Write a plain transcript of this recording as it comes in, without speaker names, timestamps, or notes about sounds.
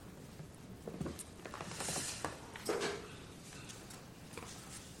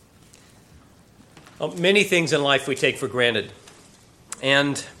Many things in life we take for granted.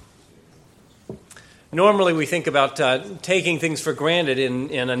 And normally we think about taking things for granted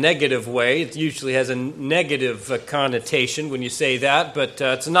in a negative way. It usually has a negative connotation when you say that, but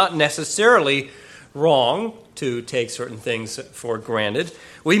it's not necessarily wrong to take certain things for granted.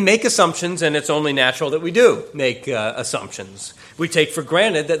 We make assumptions, and it's only natural that we do make assumptions. We take for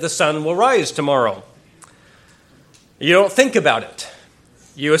granted that the sun will rise tomorrow. You don't think about it.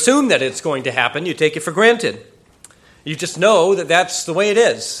 You assume that it's going to happen. You take it for granted. You just know that that's the way it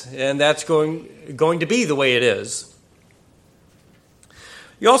is, and that's going to be the way it is.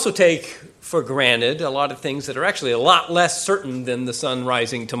 You also take for granted a lot of things that are actually a lot less certain than the sun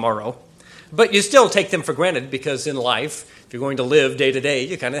rising tomorrow. But you still take them for granted because in life, if you're going to live day to day,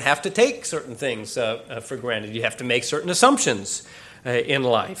 you kind of have to take certain things for granted. You have to make certain assumptions in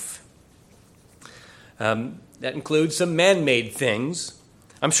life. That includes some man-made things.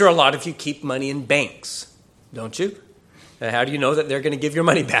 I'm sure a lot of you keep money in banks, don't you? How do you know that they're going to give your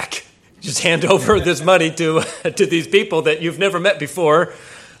money back? Just hand over this money to these people that you've never met before,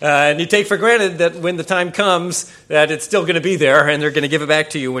 and you take for granted that when the time comes that it's still going to be there and they're going to give it back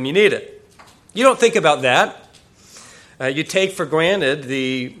to you when you need it. You don't think about that. You take for granted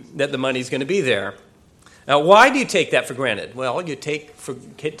that the money's going to be there. Now, why do you take that for granted? Well, you take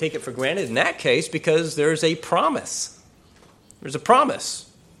it for granted in that case because there's a promise. There's a promise.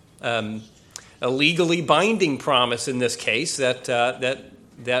 A legally binding promise in this case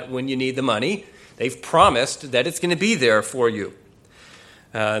that when you need the money, they've promised that it's going to be there for you.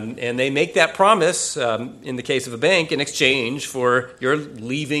 And they make that promise, in the case of a bank, in exchange for your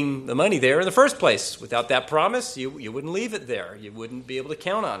leaving the money there in the first place. Without that promise, you wouldn't leave it there. You wouldn't be able to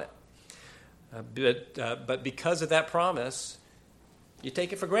count on it. But because of that promise, you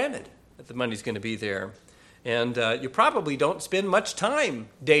take it for granted that the money's going to be there. And you probably don't spend much time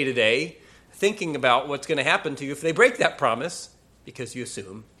day to day thinking about what's going to happen to you if they break that promise because you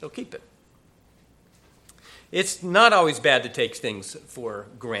assume they'll keep it. It's not always bad to take things for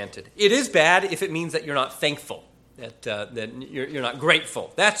granted. It is bad if it means that you're not thankful, that you're not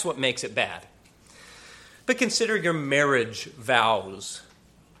grateful. That's what makes it bad. But consider your marriage vows.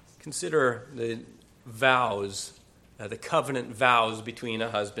 Consider the vows, the covenant vows between a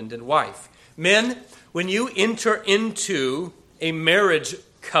husband and wife. Men, when you enter into a marriage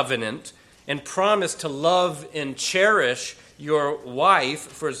covenant and promise to love and cherish your wife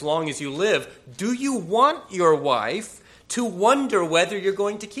for as long as you live, do you want your wife to wonder whether you're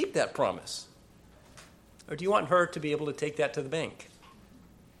going to keep that promise? Or do you want her to be able to take that to the bank?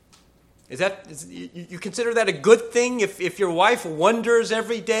 You consider that a good thing if your wife wonders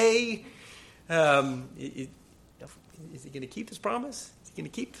every day, is he going to keep his promise? Is he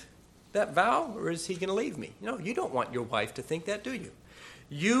going to keep that vow, or is he going to leave me? No, you don't want your wife to think that, do you?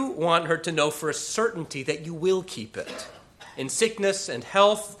 You want her to know for a certainty that you will keep it. In sickness and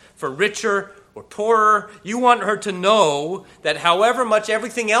health, for richer or poorer, you want her to know that however much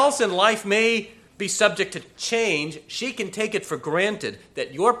everything else in life may be subject to change, she can take it for granted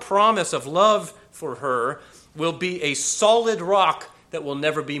that your promise of love for her will be a solid rock that will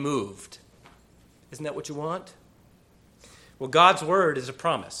never be moved. Isn't that what you want? Well, God's word is a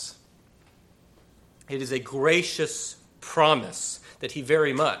promise. It is a gracious promise that he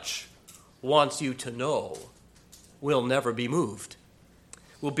very much wants you to know will never be moved,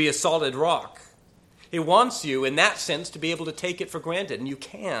 will be a solid rock. He wants you, in that sense, to be able to take it for granted, and you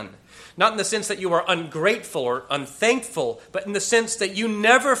can. Not in the sense that you are ungrateful or unthankful, but in the sense that you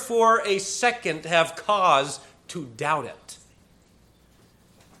never for a second have cause to doubt it.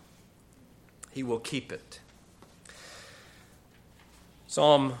 He will keep it.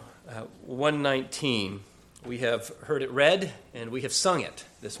 Psalm 119, we have heard it read, and we have sung it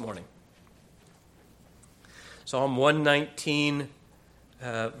this morning. Psalm 119,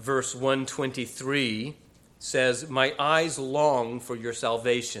 verse 123 says, "My eyes long for your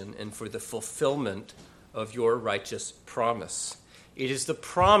salvation and for the fulfillment of your righteous promise." It is the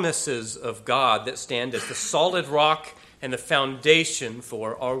promises of God that stand as the solid rock and the foundation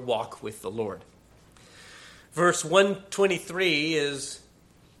for our walk with the Lord. Verse 123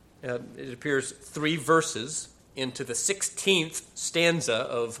 it appears 3 verses into the 16th stanza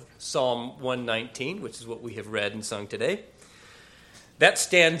of Psalm 119, which is what we have read and sung today. That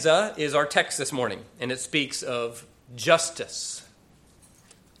stanza is our text this morning, and it speaks of justice.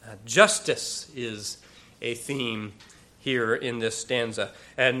 Justice is a theme here in this stanza.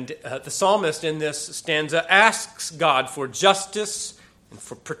 And the psalmist in this stanza asks God for justice and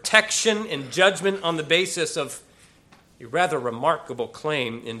for protection and judgment on the basis of a rather remarkable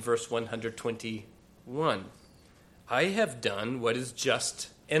claim in verse 121. I have done what is just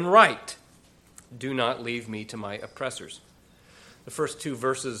and right. Do not leave me to my oppressors. The first two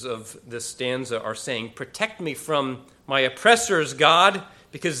verses of this stanza are saying, protect me from my oppressors, God,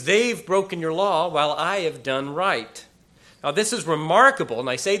 because they've broken your law while I have done right. Now, this is remarkable, and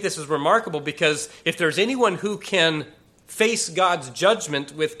I say this is remarkable because if there's anyone who can face God's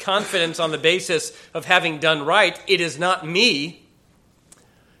judgment with confidence on the basis of having done right, it is not me,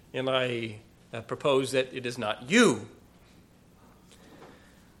 and I propose that it is not you.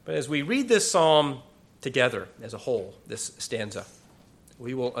 But as we read this psalm together as a whole, this stanza,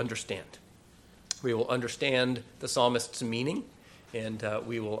 we will understand. We will understand the psalmist's meaning, and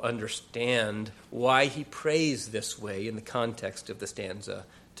we will understand why he prays this way in the context of the stanza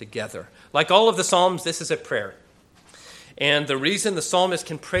together. Like all of the psalms, this is a prayer. And the reason the psalmist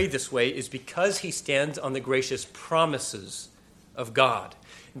can pray this way is because he stands on the gracious promises of God.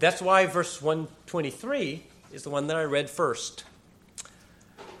 And that's why verse 123 is the one that I read first.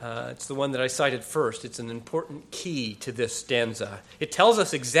 It's the one that I cited first. It's an important key to this stanza. It tells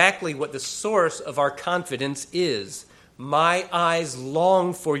us exactly what the source of our confidence is. My eyes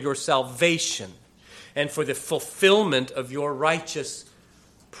long for your salvation and for the fulfillment of your righteous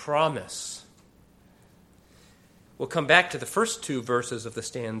promise. We'll come back to the first two verses of the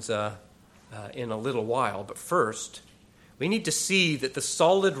stanza in a little while, but first, we need to see that the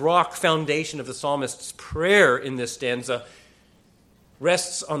solid rock foundation of the psalmist's prayer in this stanza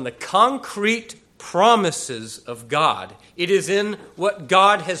rests on the concrete promises of God. It is in what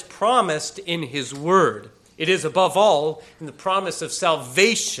God has promised in his word. It is above all in the promise of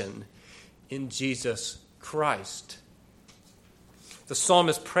salvation in Jesus Christ. The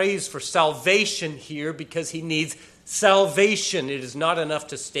psalmist prays for salvation here because he needs salvation. It is not enough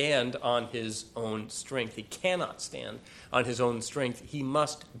to stand on his own strength. He cannot stand on his own strength. He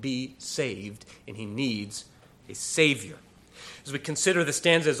must be saved, and he needs a Savior. As we consider the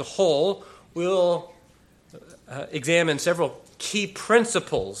stanza as a whole, we'll examine several key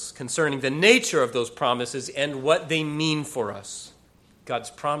principles concerning the nature of those promises and what they mean for us. God's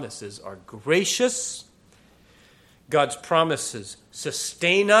promises are gracious. God's promises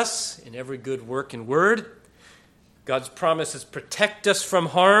sustain us in every good work and word. God's promises protect us from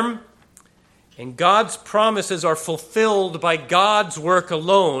harm. And God's promises are fulfilled by God's work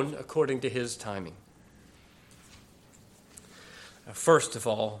alone according to his timing. First of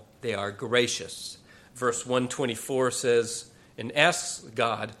all, they are gracious. Verse 124 says, and asks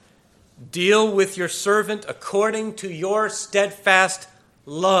God, deal with your servant according to your steadfast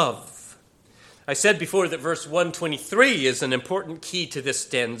love. I said before that verse 123 is an important key to this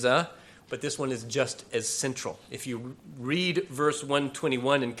stanza, but this one is just as central. If you read verse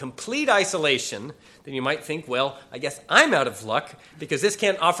 121 in complete isolation, then you might think, well, I guess I'm out of luck because this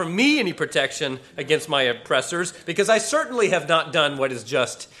can't offer me any protection against my oppressors because I certainly have not done what is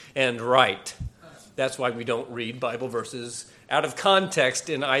just and right. That's why we don't read Bible verses out of context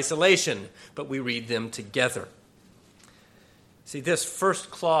in isolation, but we read them together. See, this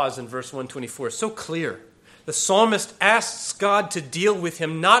first clause in verse 124 is so clear. The psalmist asks God to deal with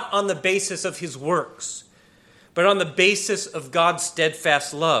him not on the basis of his works, but on the basis of God's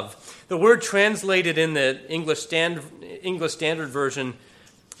steadfast love. The word translated in the English Standard Version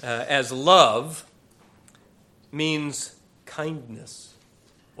as love means kindness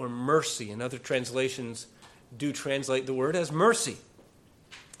or mercy. And other translations do translate the word as mercy.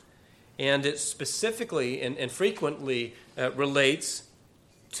 And it specifically and frequently relates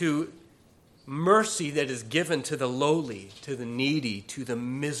to mercy that is given to the lowly, to the needy, to the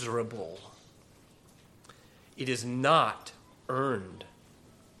miserable. It is not earned.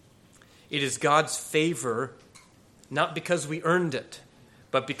 It is God's favor, not because we earned it,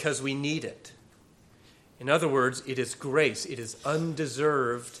 but because we need it. In other words, it is grace. It is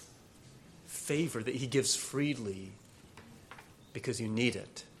undeserved favor that he gives freely because you need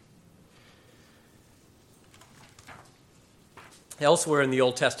it. Elsewhere in the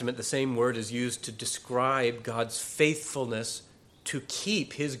Old Testament, the same word is used to describe God's faithfulness to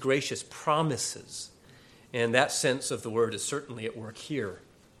keep his gracious promises. And that sense of the word is certainly at work here.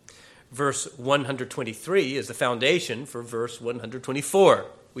 Verse 123 is the foundation for verse 124.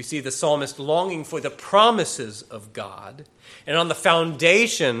 We see the psalmist longing for the promises of God. And on the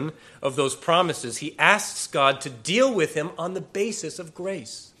foundation of those promises, he asks God to deal with him on the basis of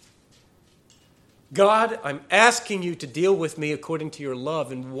grace. God, I'm asking you to deal with me according to your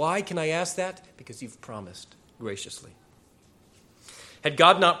love. And why can I ask that? Because you've promised graciously. Had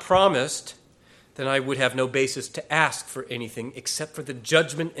God not promised, then I would have no basis to ask for anything except for the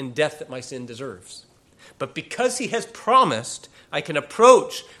judgment and death that my sin deserves. But because he has promised, I can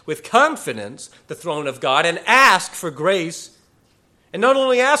approach with confidence the throne of God and ask for grace. And not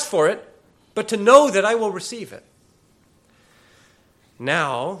only ask for it, but to know that I will receive it.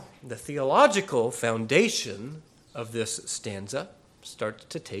 Now, the theological foundation of this stanza starts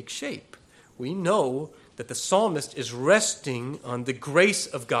to take shape. We know that the psalmist is resting on the grace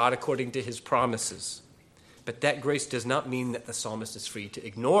of God according to his promises. But that grace does not mean that the psalmist is free to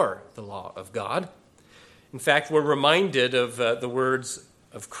ignore the law of God. In fact, we're reminded of the words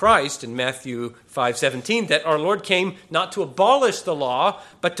of Christ in Matthew 5:17, that our Lord came not to abolish the law,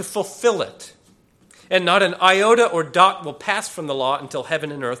 but to fulfill it. And not an iota or dot will pass from the law until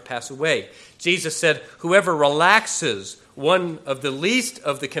heaven and earth pass away. Jesus said, whoever relaxes one of the least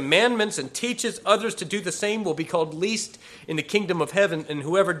of the commandments and teaches others to do the same will be called least in the kingdom of heaven, and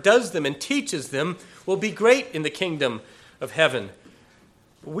whoever does them and teaches them will be great in the kingdom of heaven.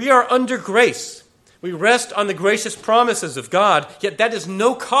 We are under grace. We rest on the gracious promises of God, yet that is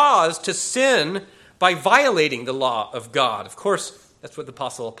no cause to sin by violating the law of God. Of course, that's what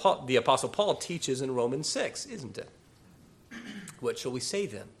the Apostle Paul teaches in Romans 6, isn't it? What shall we say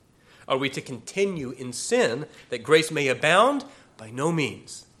then? Are we to continue in sin that grace may abound? By no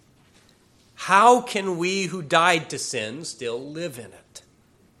means. How can we who died to sin still live in it?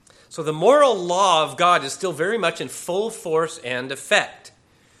 So the moral law of God is still very much in full force and effect.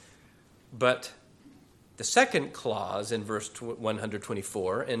 But the second clause in verse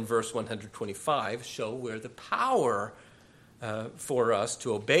 124 and verse 125 show where the power for us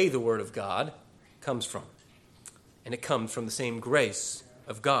to obey the word of God comes from. And it comes from the same grace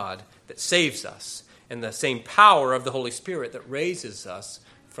of God that saves us and the same power of the Holy Spirit that raises us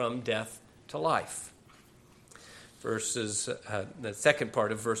from death to life. The second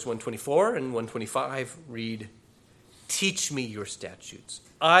part of verse 124 and 125 read, teach me your statutes.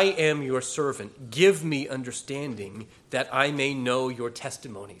 I am your servant. Give me understanding that I may know your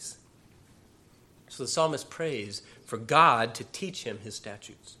testimonies. So the psalmist prays for God to teach him his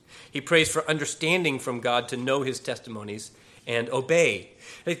statutes. He prays for understanding from God to know his testimonies and obey.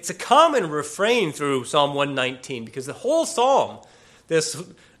 It's a common refrain through Psalm 119 because the whole psalm, this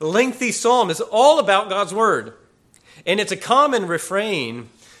lengthy psalm, is all about God's word. And it's a common refrain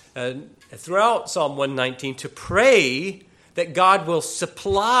throughout Psalm 119 to pray that God will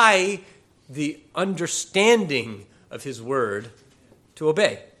supply the understanding of his word to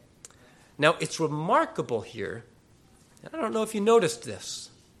obey. Now, it's remarkable here. I don't know if you noticed this,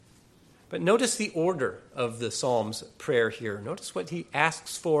 but notice the order of the Psalm's prayer here. Notice what he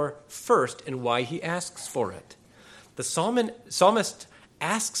asks for first and why he asks for it. The psalmist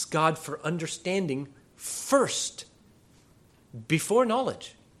asks God for understanding first, before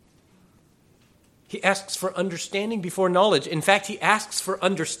knowledge. He asks for understanding before knowledge. In fact, he asks for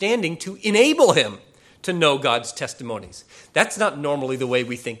understanding to enable him to know God's testimonies. That's not normally the way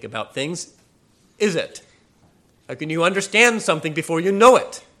we think about things, is it? How can you understand something before you know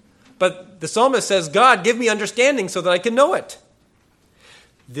it? But the psalmist says, God, give me understanding so that I can know it.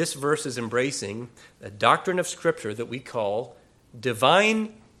 This verse is embracing a doctrine of Scripture that we call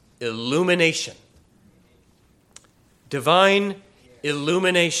divine illumination. Divine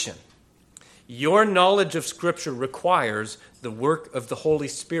illumination. Your knowledge of Scripture requires the work of the Holy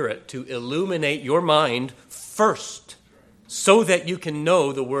Spirit to illuminate your mind first so that you can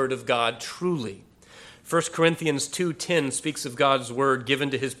know the Word of God truly. 1 Corinthians 2:10 speaks of God's word given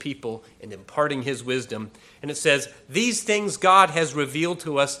to his people and imparting his wisdom. And it says, these things God has revealed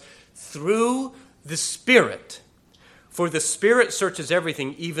to us through the Spirit. For the Spirit searches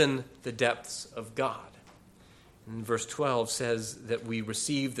everything, even the depths of God. And verse 12 says that we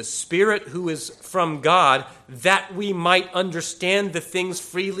receive the Spirit who is from God, that we might understand the things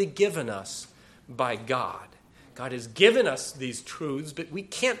freely given us by God. God has given us these truths, but we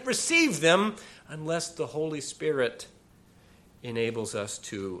can't receive them unless the Holy Spirit enables us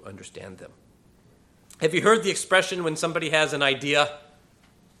to understand them. Have you heard the expression when somebody has an idea?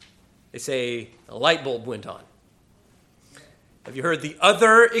 They say, a light bulb went on. Have you heard the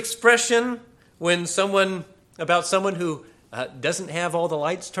other expression when someone who doesn't have all the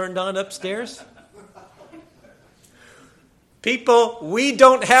lights turned on upstairs? People, we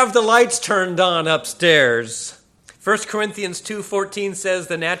don't have the lights turned on upstairs. 1 Corinthians 2:14 says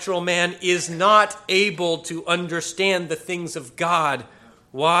the natural man is not able to understand the things of God.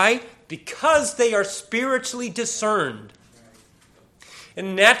 Why? Because they are spiritually discerned.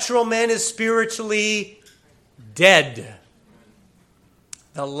 And natural man is spiritually dead.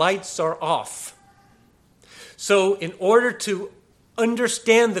 The lights are off. So in order to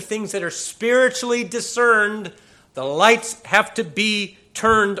understand the things that are spiritually discerned, the lights have to be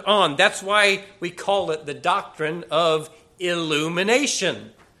turned on. That's why we call it the doctrine of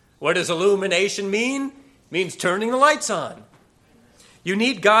illumination. What does illumination mean? It means turning the lights on. You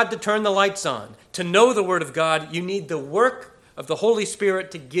need God to turn the lights on. To know the Word of God, you need the work of the Holy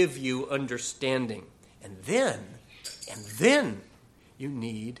Spirit to give you understanding. And then you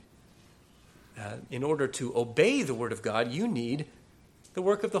need, in order to obey the Word of God, you need the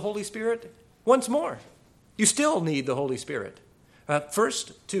work of the Holy Spirit once more. You still need the Holy Spirit.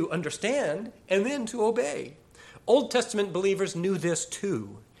 First to understand and then to obey. Old Testament believers knew this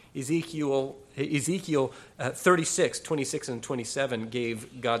too. Ezekiel 36, 26 and 27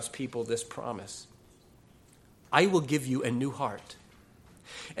 gave God's people this promise. I will give you a new heart,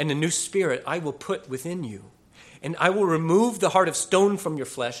 and a new spirit I will put within you. And I will remove the heart of stone from your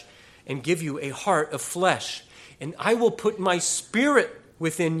flesh and give you a heart of flesh. And I will put my spirit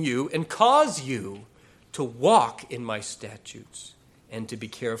within you and cause you to walk in my statutes and to be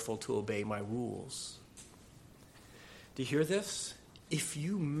careful to obey my rules. Do you hear this? If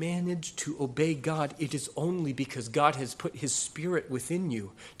you manage to obey God, it is only because God has put his spirit within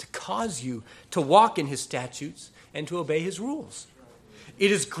you to cause you to walk in his statutes and to obey his rules.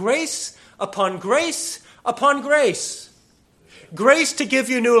 It is grace upon grace upon grace. Grace to give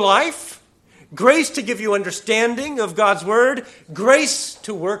you new life, grace to give you understanding of God's word, grace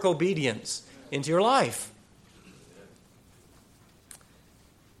to work obedience into your life.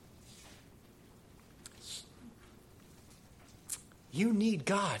 You need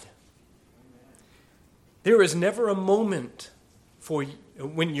God. There is never a moment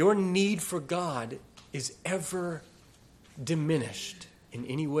when your need for God is ever diminished in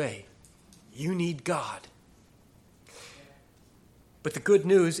any way. You need God. But the good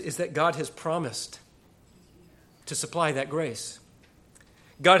news is that God has promised to supply that grace.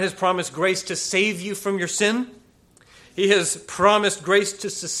 God has promised grace to save you from your sin. He has promised grace to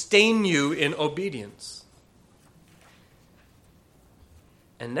sustain you in obedience.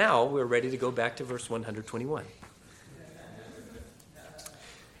 And now we're ready to go back to verse 121.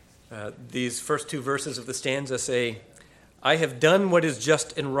 These first two verses of the stanza say, I have done what is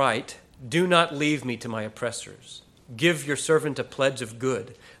just and right. Do not leave me to my oppressors. Give your servant a pledge of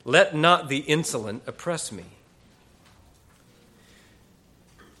good. Let not the insolent oppress me.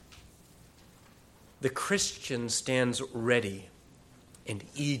 The Christian stands ready and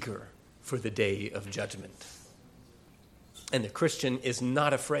eager for the day of judgment. And the Christian is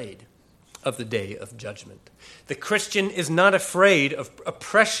not afraid of the day of judgment. The Christian is not afraid of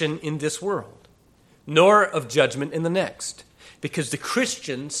oppression in this world, nor of judgment in the next, because the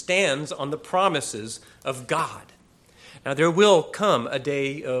Christian stands on the promises of God. Now, there will come a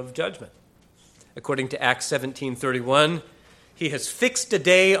day of judgment. According to Acts 17:31, he has fixed a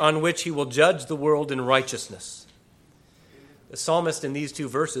day on which he will judge the world in righteousness. The psalmist in these two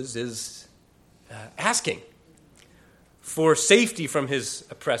verses is asking for safety from his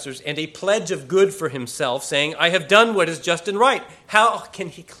oppressors and a pledge of good for himself, saying, I have done what is just and right. How can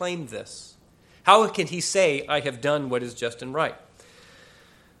he claim this? How can he say, I have done what is just and right?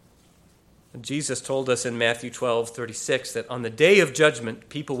 Jesus told us in Matthew 12:36 that on the day of judgment,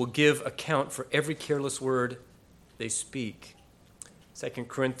 people will give account for every careless word they speak. 2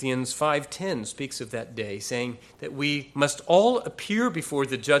 Corinthians 5:10 speaks of that day, saying that we must all appear before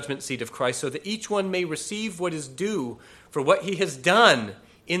the judgment seat of Christ so that each one may receive what is due for what he has done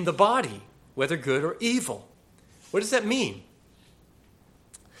in the body, whether good or evil. What does that mean?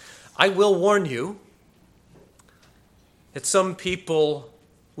 I will warn you that some people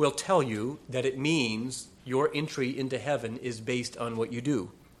will tell you that it means your entry into heaven is based on what you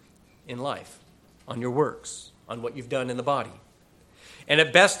do in life, on your works, on what you've done in the body. And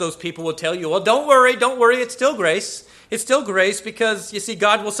at best, those people will tell you, well, don't worry, it's still grace. It's still grace because, you see,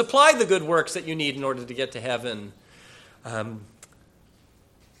 God will supply the good works that you need in order to get to heaven.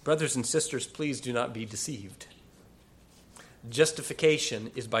 Brothers and sisters, please do not be deceived.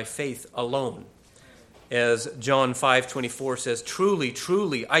 Justification is by faith alone. As John 5:24 says, truly,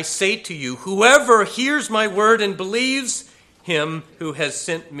 truly, I say to you, whoever hears my word and believes him who has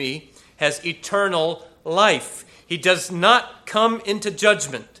sent me has eternal life. He does not come into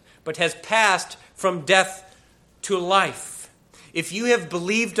judgment, but has passed from death to life. If you have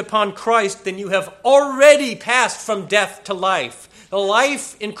believed upon Christ, then you have already passed from death to life. The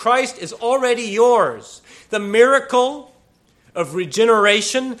life in Christ is already yours. The miracle of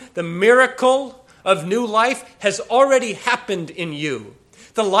regeneration, the miracle of new life has already happened in you.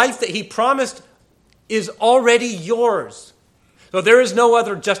 The life that he promised is already yours. So there is no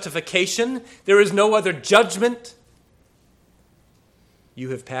other justification. There is no other judgment. You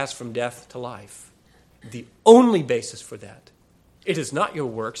have passed from death to life. The only basis for that. It is not your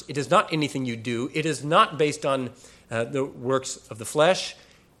works. It is not anything you do. It is not based on the works of the flesh.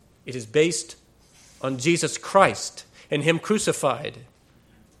 It is based on Jesus Christ and him crucified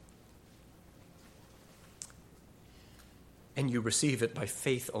and you receive it by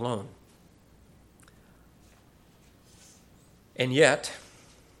faith alone. And yet,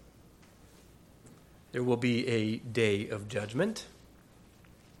 there will be a day of judgment.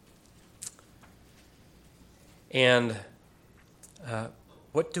 And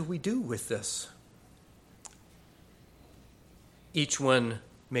what do we do with this? Each one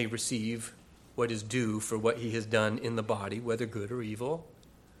may receive what is due for what he has done in the body, whether good or evil.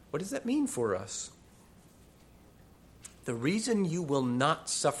 What does that mean for us? The reason you will not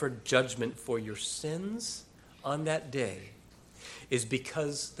suffer judgment for your sins on that day is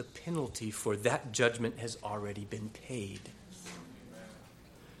because the penalty for that judgment has already been paid.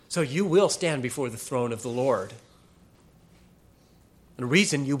 So you will stand before the throne of the Lord. And the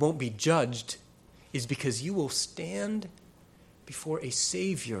reason you won't be judged is because you will stand before a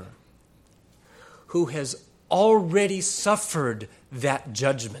Savior who has already suffered that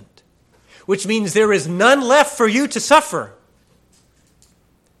judgment, which means there is none left for you to suffer.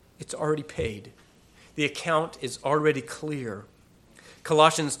 It's already paid. The account is already clear.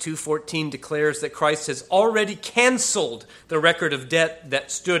 Colossians 2:14 declares that Christ has already canceled the record of debt that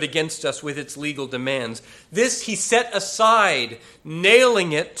stood against us with its legal demands. This he set aside,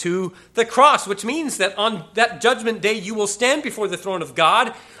 nailing it to the cross, which means that on that judgment day you will stand before the throne of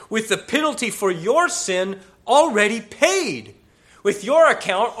God with the penalty for your sin already paid, with your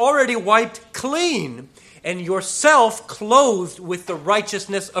account already wiped clean, and yourself clothed with the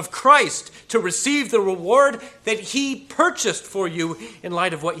righteousness of Christ to receive the reward that he purchased for you in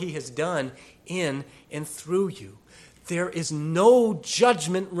light of what he has done in and through you. There is no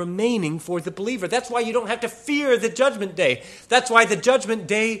judgment remaining for the believer. That's why you don't have to fear the judgment day. That's why the judgment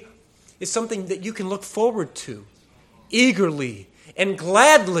day is something that you can look forward to eagerly and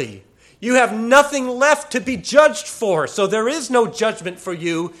gladly. You have nothing left to be judged for, so there is no judgment for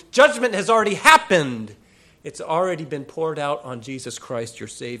you. Judgment has already happened. It's already been poured out on Jesus Christ, your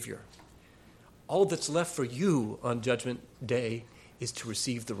Savior. All that's left for you on Judgment Day is to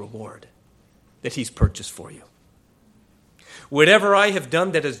receive the reward that he's purchased for you. Whatever I have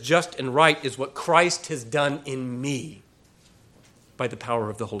done that is just and right is what Christ has done in me by the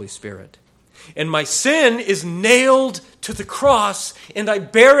power of the Holy Spirit. And my sin is nailed to the cross, and I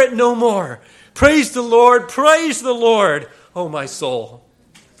bear it no more. Praise the Lord, oh my soul.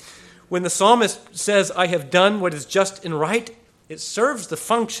 When the psalmist says, I have done what is just and right, it serves the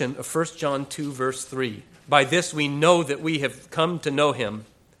function of 1 John 2, verse 3. By this we know that we have come to know him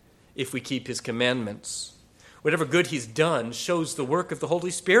if we keep his commandments. Whatever good he's done shows the work of the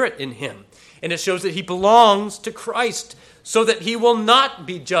Holy Spirit in him. And it shows that he belongs to Christ so that he will not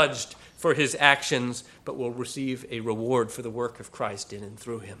be judged for his actions, but will receive a reward for the work of Christ in and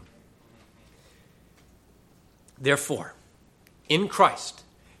through him. Therefore, in Christ,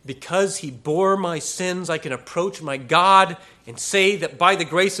 because he bore my sins, I can approach my God and say that by the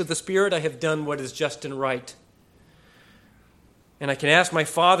grace of the Spirit I have done what is just and right. And I can ask my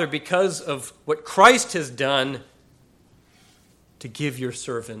Father, because of what Christ has done, to give your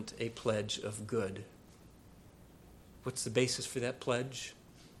servant a pledge of good. What's the basis for that pledge?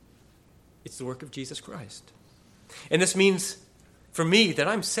 It's the work of Jesus Christ. And this means for me that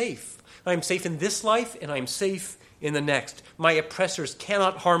I'm safe. I'm safe in this life and I'm safe in the next. My oppressors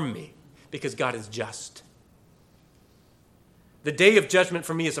cannot harm me because God is just. The day of judgment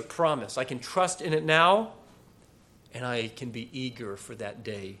for me is a promise. I can trust in it now, and I can be eager for that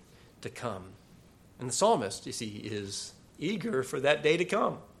day to come. And the psalmist, you see, is eager for that day to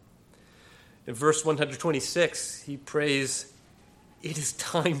come. In verse 126, he prays, "It is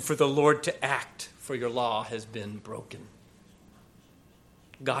time for the Lord to act, for your law has been broken."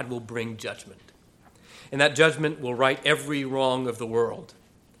 God will bring judgment. And that judgment will right every wrong of the world.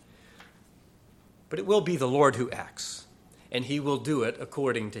 But it will be the Lord who acts, and he will do it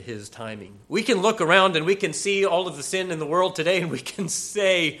according to his timing. We can look around and we can see all of the sin in the world today, and we can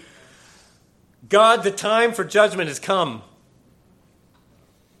say, God, the time for judgment has come.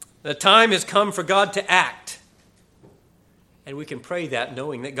 The time has come for God to act. And we can pray that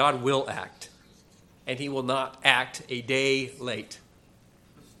knowing that God will act, and he will not act a day late.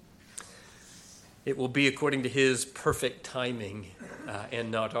 It will be according to his perfect timing and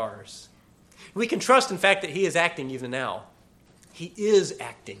not ours. We can trust, in fact, that he is acting even now. He is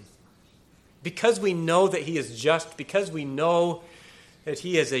acting. Because we know that he is just, because we know that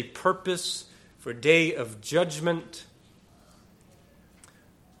he has a purpose for a day of judgment,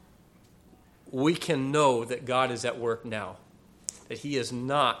 we can know that God is at work now. That he is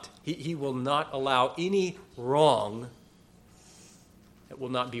not, he will not allow any wrong that will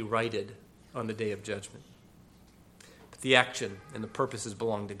not be righted on the day of judgment. But the action and the purposes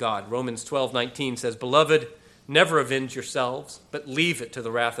belong to God. Romans 12:19 says, "Beloved, Never avenge yourselves, but leave it to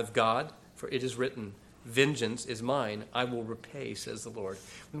the wrath of God, for it is written, 'Vengeance is mine, I will repay,' says the Lord."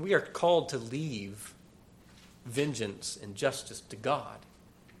 When we are called to leave vengeance and justice to God,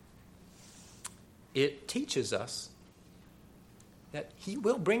 it teaches us that he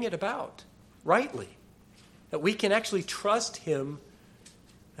will bring it about rightly, that we can actually trust him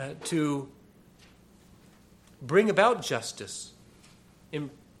to bring about justice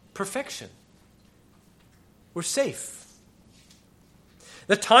in perfection. We're safe.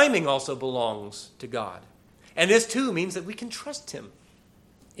 The timing also belongs to God. And this too means that we can trust him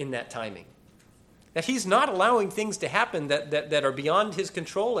in that timing. That he's not allowing things to happen that are beyond his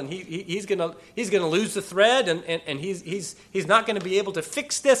control, and he's gonna lose the thread, and he's not going to be able to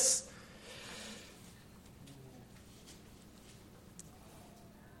fix this.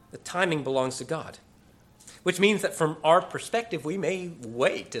 The timing belongs to God, which means that from our perspective, we may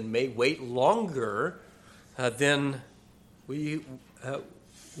wait and may wait longer than we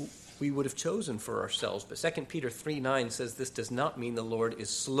would have chosen for ourselves. But 2 Peter 3:9 says this does not mean the Lord is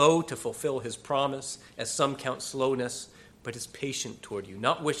slow to fulfill his promise, as some count slowness, but is patient toward you,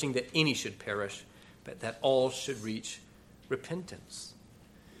 not wishing that any should perish, but that all should reach repentance.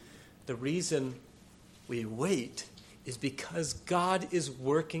 The reason we wait is because God is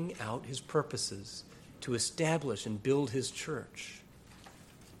working out his purposes to establish and build his church.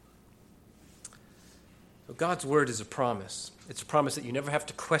 So God's word is a promise. It's a promise that you never have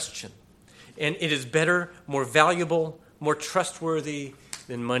to question. And it is better, more valuable, more trustworthy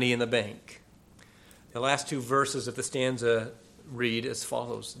than money in the bank. The last two verses of the stanza read as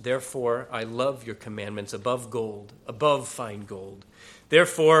follows: "Therefore I love your commandments above gold, above fine gold.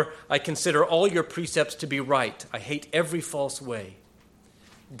 Therefore I consider all your precepts to be right. I hate every false way."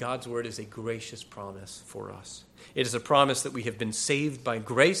 God's word is a gracious promise for us. It is a promise that we have been saved by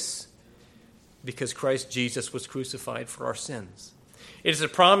grace because Christ Jesus was crucified for our sins. It is a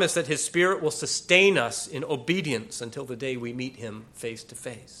promise that his Spirit will sustain us in obedience until the day we meet him face to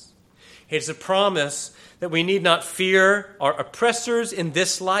face. It is a promise that we need not fear our oppressors in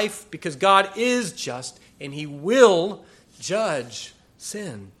this life because God is just and he will judge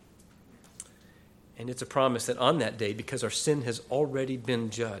sin. And it's a promise that on that day, because our sin has already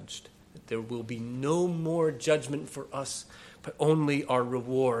been judged, that there will be no more judgment for us, but only our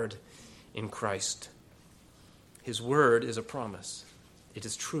reward in Christ. His word is a promise. It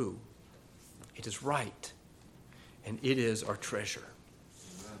is true. It is right. And it is our treasure.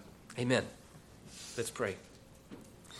 Amen. Let's pray.